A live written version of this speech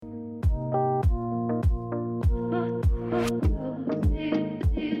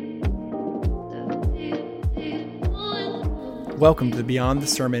Welcome to the Beyond the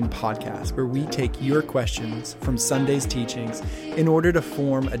Sermon podcast, where we take your questions from Sunday's teachings in order to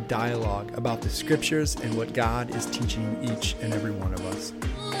form a dialogue about the scriptures and what God is teaching each and every one of us.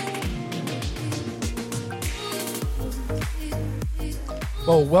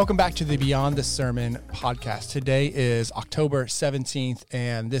 Well, welcome back to the Beyond the Sermon podcast. Today is October 17th,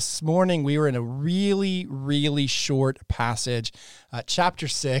 and this morning we were in a really short passage, chapter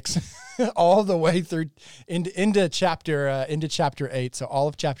 6, all the way through into chapter 8. So all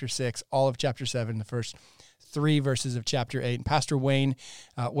of chapter 6, all of chapter 7, the first 3 verses of chapter 8. And Pastor Wayne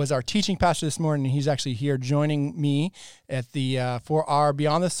was our teaching pastor this morning, and he's actually here joining me at the for our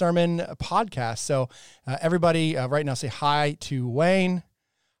Beyond the Sermon podcast. So everybody right now say hi to Wayne.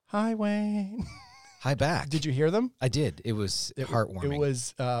 Hi, Wayne. Hi back. Did you hear them? I did. It was heartwarming. It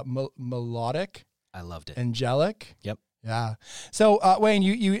was melodic. I loved it. Angelic. Yep. Yeah. So, Wayne,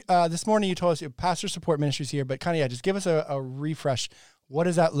 you this morning you told us Pastor Support Ministries here, but kind of, just give us a refresh. What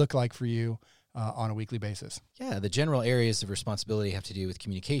does that look like for you on a weekly basis? Yeah, the general areas of responsibility have to do with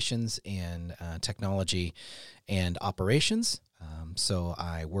communications and technology and operations. So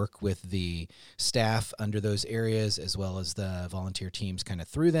I work with the staff under those areas as well as the volunteer teams kind of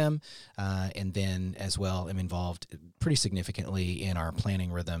through them. And then as well, I'm involved pretty significantly in our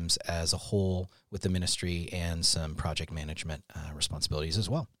planning rhythms as a whole with the ministry and some project management responsibilities as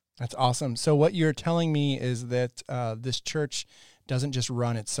well. That's awesome. So what you're telling me is that this church doesn't just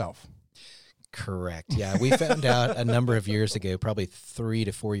run itself. Correct. Yeah, we found out a number of years ago, probably 3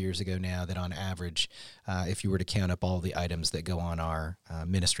 to 4 years ago now, that on average, if you were to count up all the items that go on our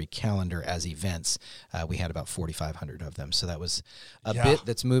ministry calendar as events, we had about 4,500 of them. So that was a bit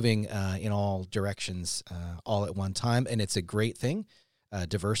that's moving in all directions all at one time, and it's a great thing. A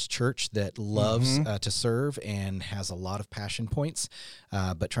diverse church that loves to serve and has a lot of passion points,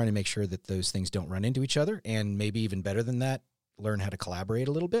 but trying to make sure that those things don't run into each other, and maybe even better than that, learn how to collaborate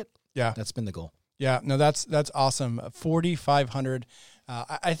a little bit. Yeah, that's been the goal. Yeah, no, that's awesome. 4,500.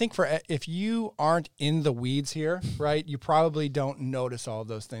 I think if you aren't in the weeds here, right, you probably don't notice all of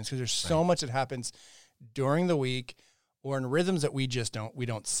those things because there's so much that happens during the week or in rhythms that we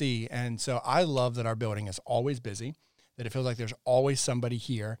don't see. And so I love that our building is always busy, that it feels like there's always somebody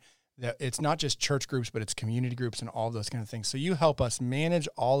here, that it's not just church groups, but it's community groups and all those kind of things. So you help us manage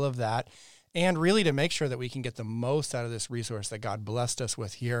all of that, and really to make sure that we can get the most out of this resource that God blessed us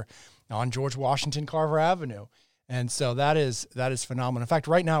with here on George Washington Carver Avenue. And so that is phenomenal. In fact,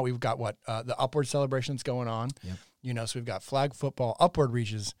 right now we've got the Upward celebrations going on. Yep. So we've got flag football. Upward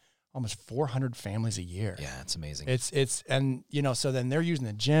reaches almost 400 families a year. Yeah, it's amazing. So then they're using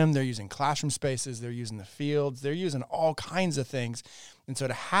the gym, they're using classroom spaces, they're using the fields, they're using all kinds of things. And so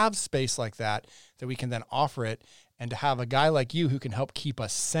to have space like that we can then offer it, and to have a guy like you who can help keep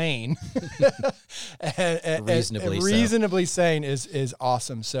us sane and reasonably sane is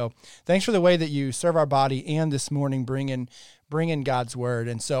awesome. So thanks for the way that you serve our body, and this morning bring in God's word.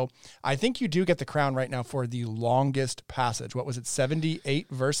 And so I think you do get the crown right now for the longest passage. What was it, 78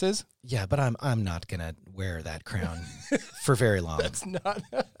 verses? Yeah, but I'm not going to wear that crown for very long. That's not.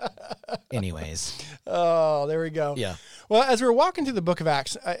 Anyways. Oh, there we go. Yeah. Well, as we're walking through the book of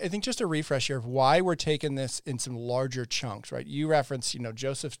Acts, I think just a refresh here of why we're taking this in some larger chunks, right? You referenced,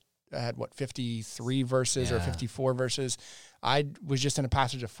 Joseph had 53 verses or 54 verses. I was just in a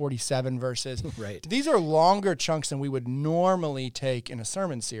passage of 47 verses. Right. These are longer chunks than we would normally take in a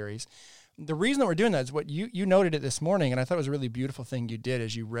sermon series. The reason that we're doing that is what you noted it this morning, and I thought it was a really beautiful thing you did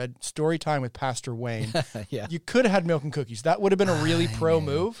as you read Story Time with Pastor Wayne. Yeah. You could have had milk and cookies. That would have been a really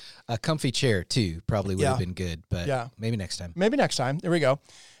move. A comfy chair, too, probably would have been good, but maybe next time. Maybe next time. There we go.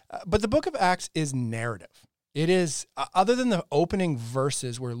 But the book of Acts is narrative. It is, other than the opening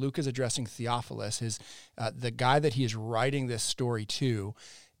verses where Luke is addressing Theophilus, the guy that he is writing this story to,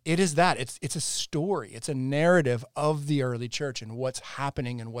 it is that. It's a story. It's a narrative of the early church and what's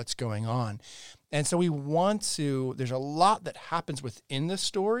happening and what's going on. And so there's a lot that happens within the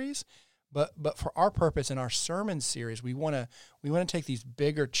stories, but for our purpose in our sermon series, we want to take these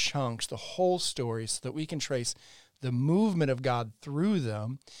bigger chunks, the whole story, so that we can trace the movement of God through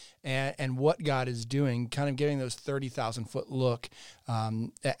them and what God is doing, kind of giving those 30,000-foot look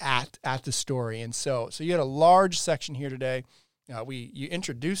at the story. And so you had a large section here today. You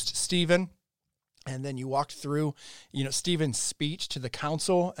introduced Stephen, and then you walked through, Stephen's speech to the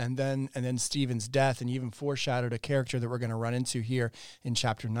council, and then Stephen's death, and you even foreshadowed a character that we're going to run into here in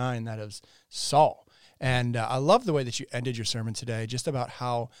chapter 9, that is Saul. And I love the way that you ended your sermon today, just about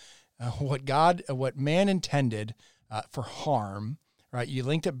how what man intended for harm, right? You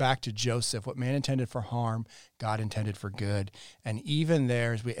linked it back to Joseph. What man intended for harm, God intended for good. And even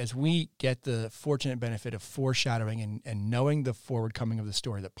there, as we get the fortunate benefit of foreshadowing and knowing the forward coming of the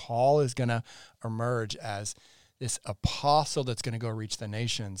story, that Paul is going to emerge as this apostle that's going to go reach the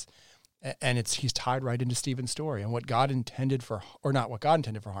nations. And he's tied right into Stephen's story and what God intended for, or not what God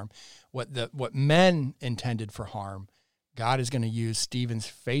intended for harm, what men intended for harm. God is going to use Stephen's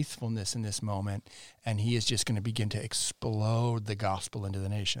faithfulness in this moment, and he is just going to begin to explode the gospel into the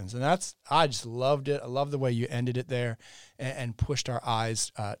nations. And I just loved it. I love the way you ended it there and pushed our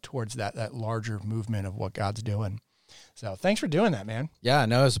eyes towards that larger movement of what God's doing. So thanks for doing that, man. Yeah,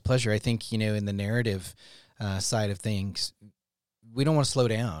 no, it was a pleasure. I think, in the narrative side of things, we don't want to slow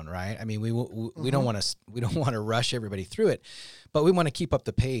down, right? I mean, we don't want to rush everybody through it, but we want to keep up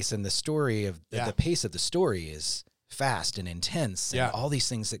the pace. And the story of the pace of the story is fast and intense, and all these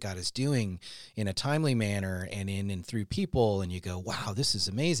things that God is doing in a timely manner and in and through people. And you go, wow, this is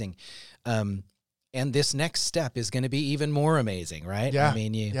amazing. And this next step is going to be even more amazing, right? Yeah. I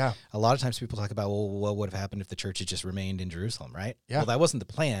mean, a lot of times people talk about, well, what would have happened if the church had just remained in Jerusalem, right? Yeah. Well, that wasn't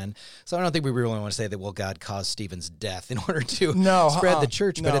the plan. So I don't think we really want to say that, well, God caused Stephen's death in order to spread the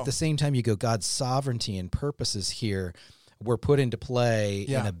church. But at the same time, you go, God's sovereignty and purposes here were put into play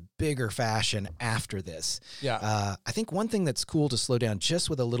in a bigger fashion after this. Yeah. I think one thing that's cool to slow down just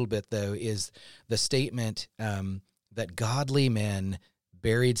with a little bit, though, is the statement that godly men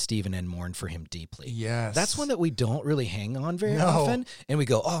buried Stephen and mourned for him deeply. Yes. That's one that we don't really hang on very often. And we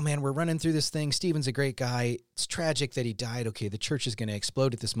go, oh man, we're running through this thing. Stephen's a great guy. It's tragic that he died. Okay, the church is going to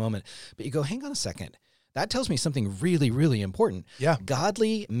explode at this moment. But you go, hang on a second. That tells me something really, really important. Yeah.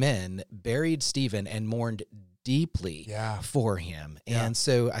 Godly men buried Stephen and mourned deeply for him. And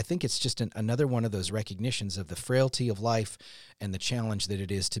so I think it's just another one of those recognitions of the frailty of life and the challenge that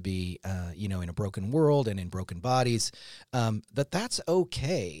it is to be, in a broken world and in broken bodies, that's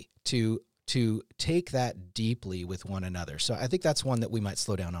okay to take that deeply with one another. So I think that's one that we might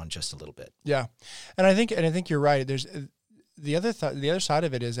slow down on just a little bit. Yeah. And I think you're right. There's the other side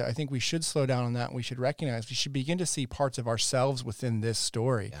of it is I think we should slow down on that. And we should recognize, we should begin to see parts of ourselves within this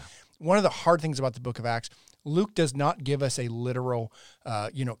story. Yeah. One of the hard things about the book of Acts, Luke does not give us a literal,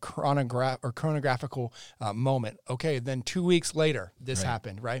 chronographical moment. Okay, then 2 weeks later, this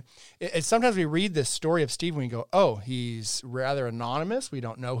happened, right? Sometimes we read this story of Stephen and we go, oh, he's rather anonymous. We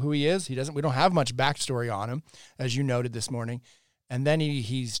don't know who he is. We don't have much backstory on him, as you noted this morning. And then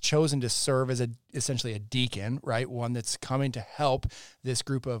he's chosen to serve as essentially a deacon, right? One that's coming to help this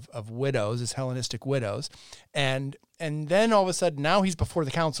group of widows, this Hellenistic widows. And then all of a sudden now he's before the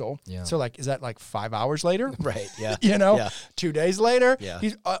council. Yeah. So is that 5 hours later? Right. Yeah. 2 days later. Yeah.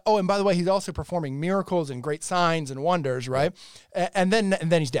 He's and by the way, he's also performing miracles and great signs and wonders, right? And then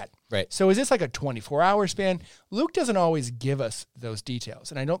he's dead. Right. So is this a 24-hour span? Luke doesn't always give us those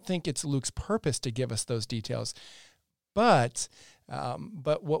details. And I don't think it's Luke's purpose to give us those details. But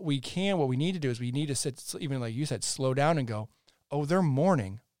what we need to do is we need to sit, even like you said, slow down and go, oh, they're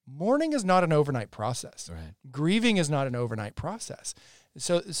mourning. Mourning is not an overnight process. Right. Grieving is not an overnight process.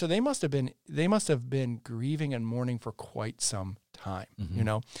 So they must have been grieving and mourning for quite some time,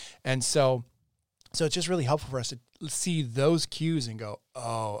 And so it's just really helpful for us to see those cues and go,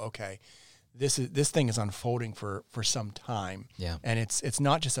 oh, okay, this thing is unfolding for some time. Yeah. And it's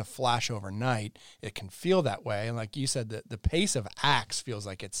not just a flash overnight. It can feel that way. And like you said, the pace of Acts feels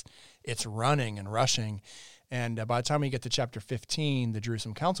like it's running and rushing. And by the time we get to chapter 15, the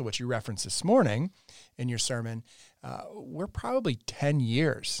Jerusalem Council, which you referenced this morning in your sermon, we're probably 10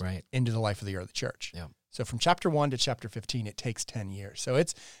 years into the life of the early church. Yeah. So from chapter 1 to chapter 15, it takes 10 years. So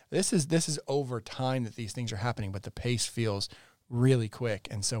this is over time that these things are happening, but the pace feels really quick.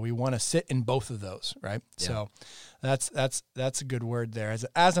 And so we want to sit in both of those, right? Yeah. So that's a good word there.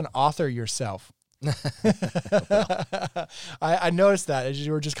 As an author yourself, I noticed that as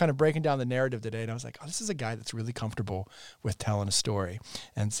you were just kind of breaking down the narrative today, and I was like, oh, this is a guy that's really comfortable with telling a story.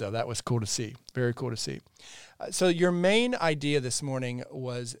 And so that was cool to see. Very cool to see. So your main idea this morning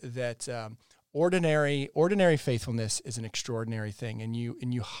was that ordinary faithfulness is an extraordinary thing, and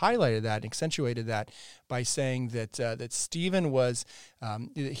you highlighted that and accentuated that by saying that Stephen was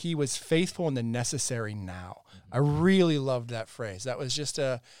he was faithful in the necessary now. Mm-hmm. I really loved that phrase. That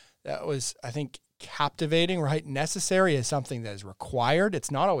was I think captivating, right? Necessary is something that is required. It's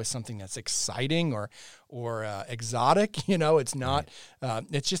not always something that's exciting or exotic. It's not. Right.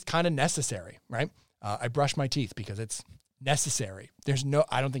 It's just kind of necessary, right? I brush my teeth because it's necessary.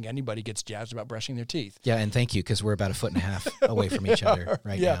 I don't think anybody gets jazzed about brushing their teeth. Yeah, and thank you, because we're about 1.5 feet away from each other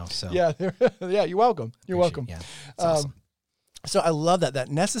now. So yeah, you're welcome. You're welcome. Yeah, it's awesome. So I love that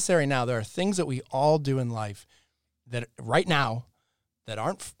necessary now. There are things that we all do in life that right now that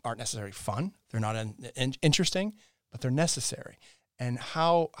aren't necessarily fun. They're not interesting, but they're necessary. And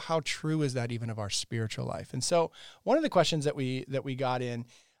how true is that even of our spiritual life? And so one of the questions that we got in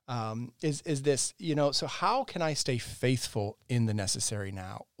is this, so how can I stay faithful in the necessary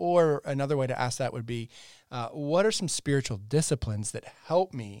now? Or another way to ask that would be, what are some spiritual disciplines that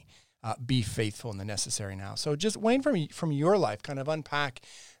help me be faithful in the necessary now? So just Wayne, from your life, kind of unpack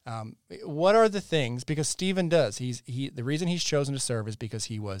what are the things, because Stephen does. The reason he's chosen to serve is because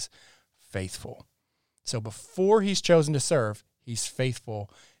he was faithful. So before he's chosen to serve, he's faithful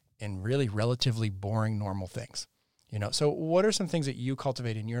in really relatively boring, normal things. So what are some things that you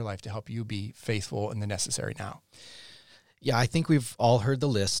cultivate in your life to help you be faithful in the necessary now? Yeah, I think we've all heard the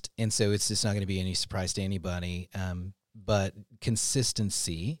list, and so it's just not going to be any surprise to anybody. But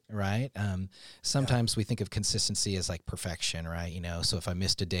consistency, right? Sometimes we think of consistency as like perfection, right? So if I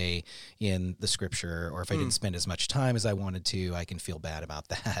missed a day in the scripture, or if I didn't spend as much time as I wanted to, I can feel bad about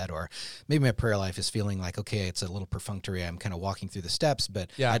that. Or maybe my prayer life is feeling like, okay, it's a little perfunctory. I'm kind of walking through the steps,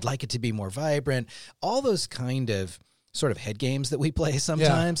 but I'd like it to be more vibrant. All those kind of sort of head games that we play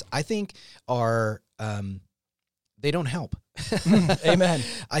sometimes, I think are, they don't help. Amen.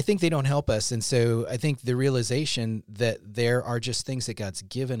 I think they don't help us. And so I think the realization that there are just things that God's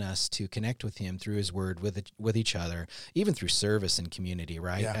given us to connect with him through his word, with each other, even through service and community,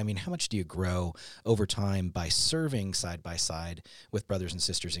 right? Yeah. I mean, how much do you grow over time by serving side by side with brothers and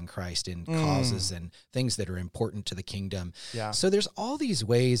sisters in Christ in causes and things that are important to the kingdom? Yeah. So there's all these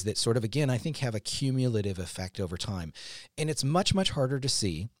ways that sort of, again, I think have a cumulative effect over time. And it's much, much harder to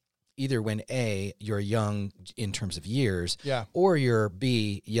see either when A, you're young in terms of years, or you're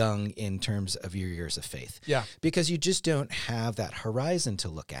B, young in terms of your years of faith. Yeah. Because you just don't have that horizon to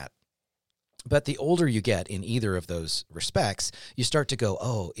look at. But the older you get in either of those respects, you start to go,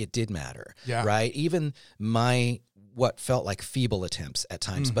 oh, it did matter, right? Even what felt like feeble attempts at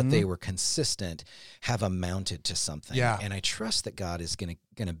times, but they were consistent, have amounted to something. Yeah. And I trust that God is going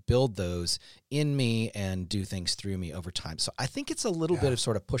to build those in me and do things through me over time. So I think it's a little bit of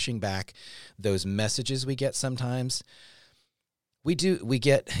sort of pushing back those messages we get sometimes. We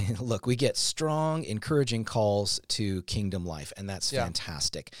get strong, encouraging calls to kingdom life, and that's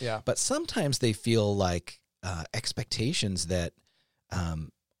fantastic. Yeah. But sometimes they feel like expectations that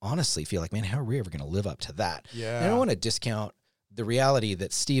honestly feel like, man, how are we ever going to live up to that? Yeah. And I don't want to discount the reality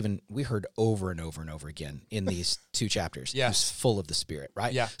that Stephen, we heard over and over and over again in these 2 chapters. Yes. He's full of the Spirit,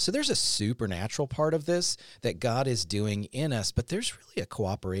 right? Yeah. So there's a supernatural part of this that God is doing in us, but there's really a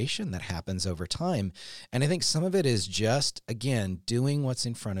cooperation that happens over time. And I think some of it is just, again, doing what's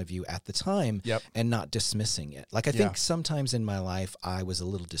in front of you at the time and not dismissing it. Like I think sometimes in my life, I was a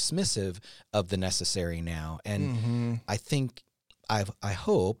little dismissive of the necessary now. And I think I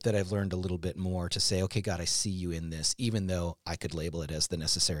hope that I've learned a little bit more to say, okay, God, I see you in this, even though I could label it as the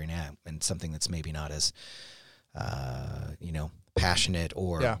necessary now and something that's maybe not as, passionate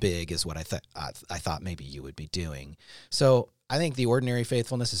or big as what I thought maybe you would be doing. So I think the ordinary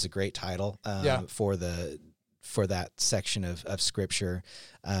faithfulness is a great title for that section of Scripture,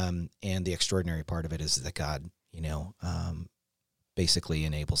 and the extraordinary part of it is that God, basically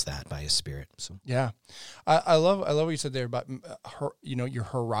enables that by his Spirit. So I love what you said there about your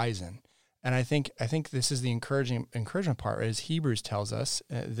horizon, and I think this is the encouragement part. As Hebrews tells us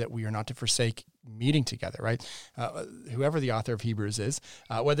that we are not to forsake meeting together, right? Whoever the author of Hebrews is,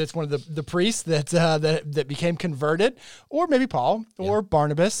 whether it's one of the priests that became converted, or maybe Paul or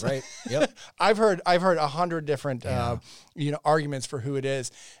Barnabas, right? Yep. I've heard 100 different arguments for who it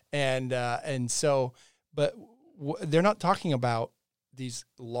is, and so, but they're not talking about these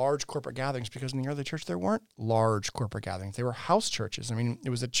large corporate gatherings, because in the early church there weren't large corporate gatherings. They were house churches. I mean, it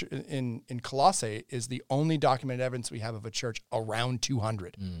was in Colossae is the only documented evidence we have of a church around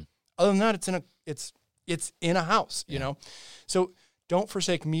 200. Other than that, it's in a house, you know. So don't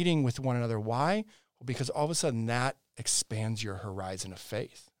forsake meeting with one another. Why? Well, because all of a sudden that expands your horizon of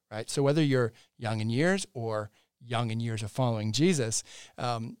faith, right? So whether you're young in years or young in years of following Jesus,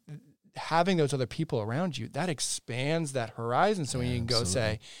 having those other people around you, that expands that horizon. So when you can go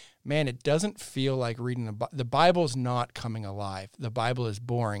say, man, it doesn't feel like reading the Bible's not coming alive. The Bible is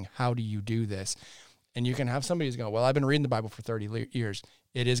boring. How do you do this? And you can have somebody who's going, well, I've been reading the Bible for 30 years.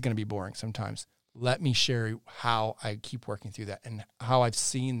 It is going to be boring sometimes. Let me share how I keep working through that and how I've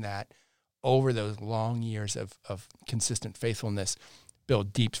seen that over those long years of consistent faithfulness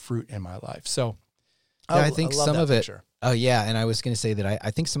build deep fruit in my life. So I think some of it. Picture. Oh yeah, and I was going to say that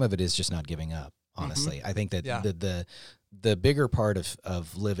I think some of it is just not giving up. Honestly, I think that the bigger part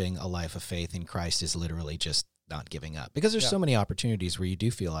of living a life of faith in Christ is literally just not giving up, because there's so many opportunities where you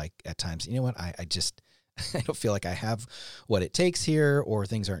do feel like at times, you know what, I just I don't feel like I have what it takes here, or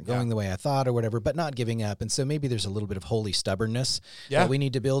things aren't going the way I thought or whatever, but not giving up. And so maybe there's a little bit of holy stubbornness that we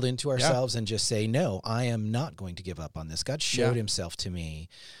need to build into ourselves and just say, no, I am not going to give up on this. God showed himself to me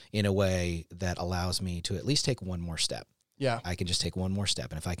in a way that allows me to at least take one more step. Yeah. I can just take one more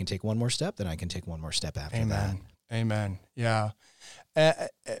step. And if I can take one more step, then I can take one more step after that. Amen. Yeah.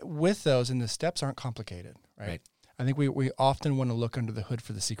 With those, and the steps aren't complicated, right? I think we often want to look under the hood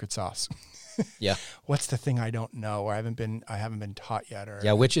for the secret sauce. Yeah. What's the thing I don't know, or I haven't been taught yet?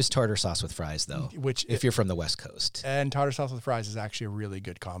 Or which is tartar sauce with fries, though. If you're from the West Coast. And tartar sauce with fries is actually a really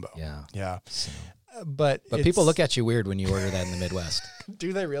good combo. Yeah. Yeah. So. But people look at you weird when you order that in the Midwest.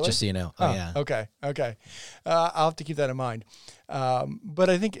 Do they really? Just so you know. Oh, yeah. Okay. I'll have to keep that in mind. But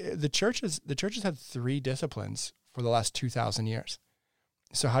I think the churches had 3 disciplines for the last 2,000 years.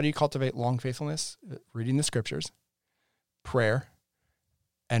 So how do you cultivate long faithfulness? Reading the scriptures, prayer,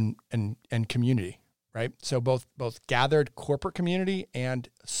 and community, right? So both gathered corporate community and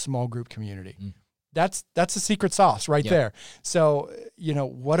small group community. That's the secret sauce right there. So,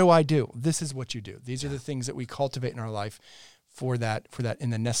 what do I do? This is what you do. These are the things that we cultivate in our life for that in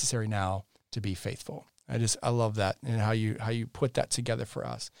the necessary now to be faithful. I love that, and how you put that together for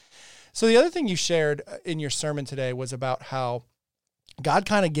us. So the other thing you shared in your sermon today was about how God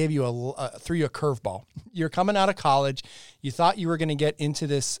kind of gave you threw you a curveball. You're coming out of college. You thought you were going to get into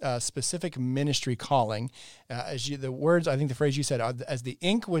this specific ministry calling. I think the phrase you said, as the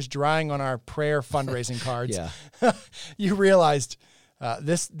ink was drying on our prayer fundraising cards, you realized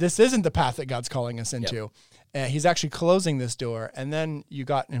this isn't the path that God's calling us into. He's actually closing this door. And then you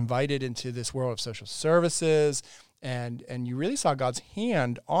got invited into this world of social services, and you really saw God's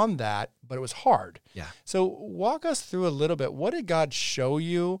hand on that, but it was hard. Yeah. So walk us through a little bit. What did God show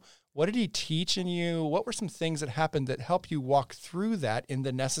you? What did he teach in you? What were some things that happened that helped you walk through that in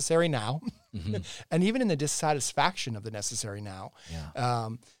the necessary now, and even in the dissatisfaction of the necessary now,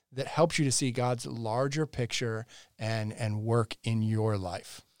 that helps you to see God's larger picture and work in your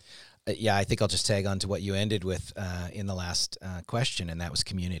life? I think I'll just tag on to what you ended with in the last question, and that was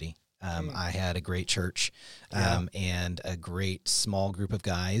community. I had a great church and a great small group of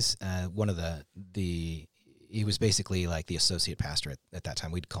guys. One of he was basically like the associate pastor at that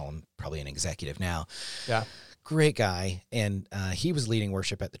time. We'd call him probably an executive now. Yeah. Great guy. And he was leading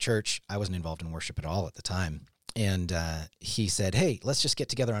worship at the church. I wasn't involved in worship at all at the time. And he said, hey, let's just get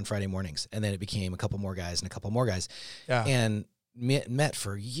together on Friday mornings. And then it became a couple more guys and a couple more guys. Yeah. And met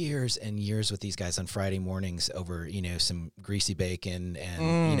for years and years with these guys on Friday mornings over, some greasy bacon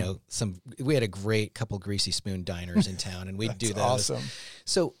and, we had a great couple greasy spoon diners in town, and we'd do those. Awesome.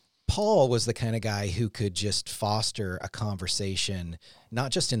 So Paul was the kind of guy who could just foster a conversation,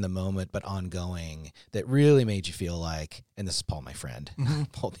 not just in the moment, but ongoing, that really made you feel like, and this is Paul, my friend,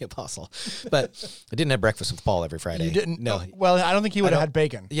 Paul the Apostle, but I didn't have breakfast with Paul every Friday. You didn't? No. Well, I don't think he would have had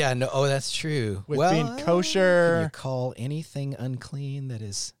bacon. Yeah, no. Oh, that's true. With being kosher. Can you call anything unclean that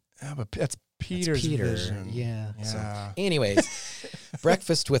is... Yeah, but that's Peter's vision. Yeah. So, anyways,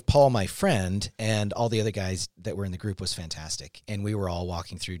 breakfast with Paul, my friend, and all the other guys that were in the group was fantastic. And we were all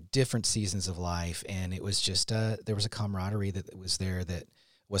walking through different seasons of life. And it was just, there was a camaraderie that was there that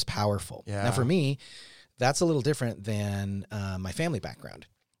was powerful. Yeah. Now, for me, that's a little different than my family background.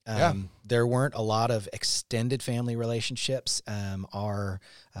 There weren't a lot of extended family relationships. Our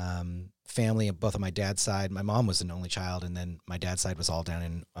family, both on my dad's side, my mom was an only child, and then my dad's side was all down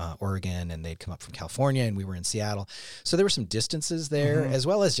in Oregon, and they'd come up from California, and we were in Seattle. So there were some distances there, as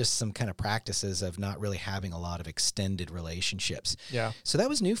well as just some kind of practices of not really having a lot of extended relationships. Yeah. So that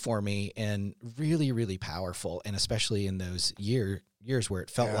was new for me and really, really powerful, and especially in those years where it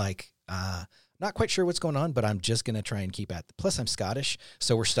felt like not quite sure what's going on, but I'm just going to try and keep at. Plus, I'm Scottish,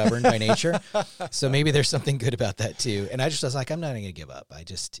 so we're stubborn by nature. So maybe there's something good about that too. And I just was like, I'm not going to give up. I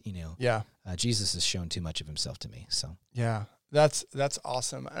just, Jesus has shown too much of himself to me. So that's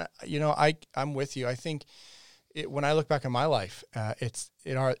awesome. I'm with you. I think when I look back on my life, it's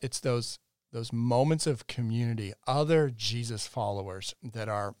those moments of community, other Jesus followers that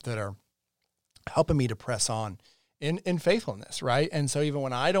are helping me to press on in faithfulness, right? And so even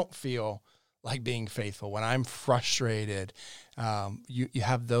when I don't feel like being faithful, when I'm frustrated, you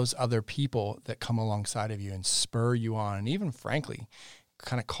have those other people that come alongside of you and spur you on, and even frankly,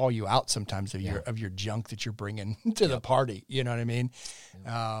 kind of call you out sometimes of your junk that you're bringing to the party. You know what I mean?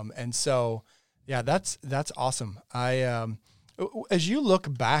 And so, that's awesome. As you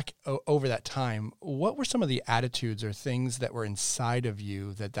look back over that time, what were some of the attitudes or things that were inside of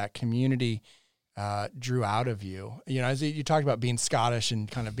you that community drew out of you? As you talked about being Scottish and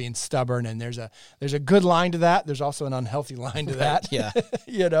kind of being stubborn, and there's a good line to that. There's also an unhealthy line to that. Yeah.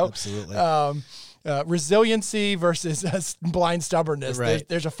 Absolutely. resiliency versus blind stubbornness. Right.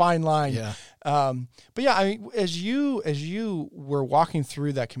 There's a fine line. Yeah. But yeah, I mean, as you were walking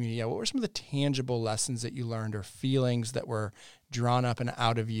through that community, what were some of the tangible lessons that you learned or feelings that were drawn up and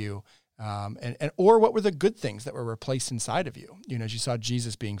out of you? Or what were the good things that were replaced inside of you, as you saw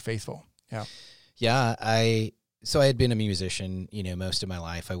Jesus being faithful? Yeah. Yeah. So I had been a musician, most of my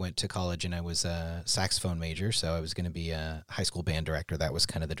life. I went to college and I was a saxophone major. So I was going to be a high school band director. That was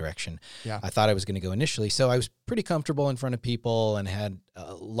kind of the direction I thought I was going to go initially. So I was pretty comfortable in front of people and had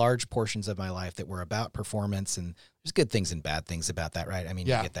large portions of my life that were about performance. And there's good things and bad things about that, right? I mean,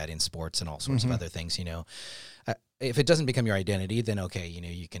 you get that in sports and all sorts of other things, if it doesn't become your identity, then okay,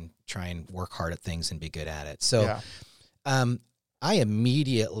 you can try and work hard at things and be good at it. So, I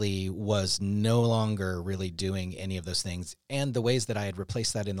immediately was no longer really doing any of those things. And the ways that I had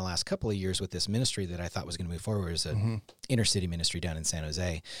replaced that in the last couple of years with this ministry that I thought was going to move forward was an inner city ministry down in San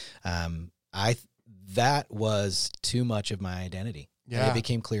Jose. That was too much of my identity. Yeah. And it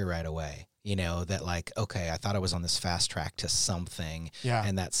became clear right away, that okay, I thought I was on this fast track to something. Yeah.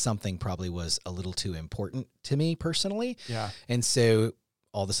 And that something probably was a little too important to me personally. Yeah. And so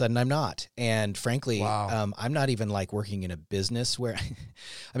all of a sudden I'm not. And frankly, I'm not even working in a business where,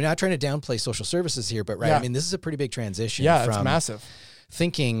 I'm not trying to downplay social services here, but I mean, this is a pretty big transition. Yeah, it's massive.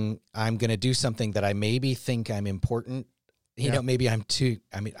 Thinking I'm going to do something that I maybe think I'm important. Maybe I'm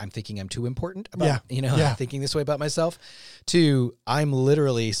thinking I'm too important about, thinking this way about myself, to I'm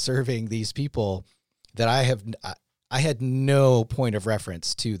literally serving these people that I had no point of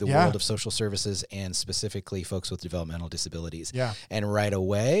reference to the world of social services and specifically folks with developmental disabilities. Yeah. And right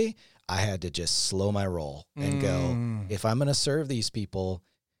away, I had to just slow my roll and go, if I'm going to serve these people,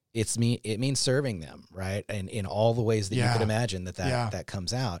 it means serving them, right? And in all the ways that you could imagine that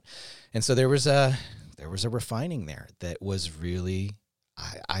comes out. And so there was a refining there that was really,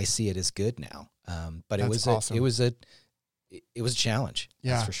 I see it as good now. But that's awesome. It was a challenge.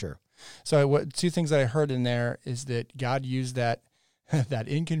 Yeah. That's for sure. So two things that I heard in there is that God used that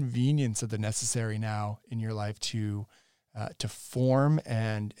inconvenience of the necessary now in your life to form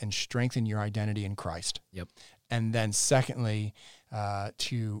and strengthen your identity in Christ. Yep. And then secondly,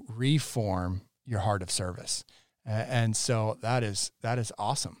 to reform your heart of service. And so that is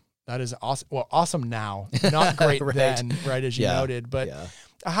awesome. That is awesome. Well, awesome now, not great then, right? As you noted, but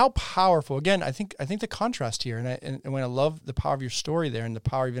how powerful. Again, I think the contrast here, and when I love the power of your story there, and the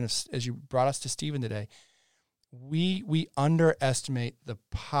power even as you brought us to Stephen today, we underestimate the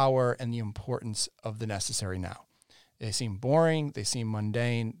power and the importance of the necessary now. They seem boring. They seem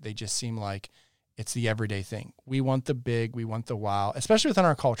mundane. They just seem like it's the everyday thing. We want the big. We want the wow. Especially within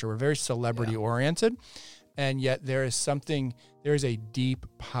our culture, we're very celebrity oriented. And yet there is a deep,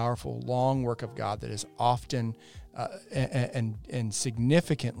 powerful, long work of God that is often and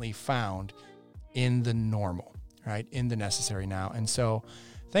significantly found in the normal, right? In the necessary now. And so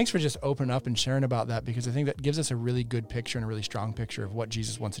thanks for just opening up and sharing about that, because I think that gives us a really good picture and a really strong picture of what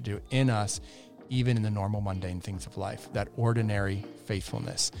Jesus wants to do in us, even in the normal, mundane things of life, that ordinary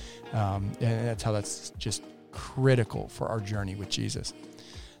faithfulness. And that's just critical for our journey with Jesus.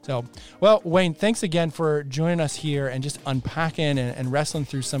 So, well, Wayne, thanks again for joining us here and just unpacking and wrestling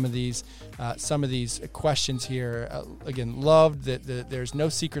through some of these questions here. Again, loved that there's no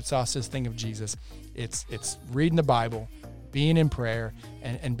secret sauce to this thing of Jesus. It's reading the Bible, being in prayer,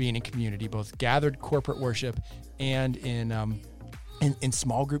 and being in community, both gathered corporate worship and in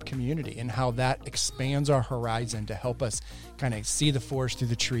small group community, and how that expands our horizon to help us kind of see the forest through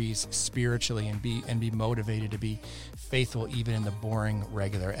the trees spiritually and be motivated to be faithful even in the boring,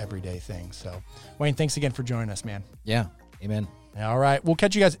 regular, everyday things. So, Wayne, thanks again for joining us, man. Yeah. Amen. All right. We'll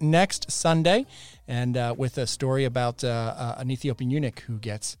catch you guys next Sunday and with a story about an Ethiopian eunuch who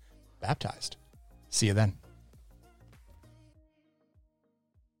gets baptized. See you then.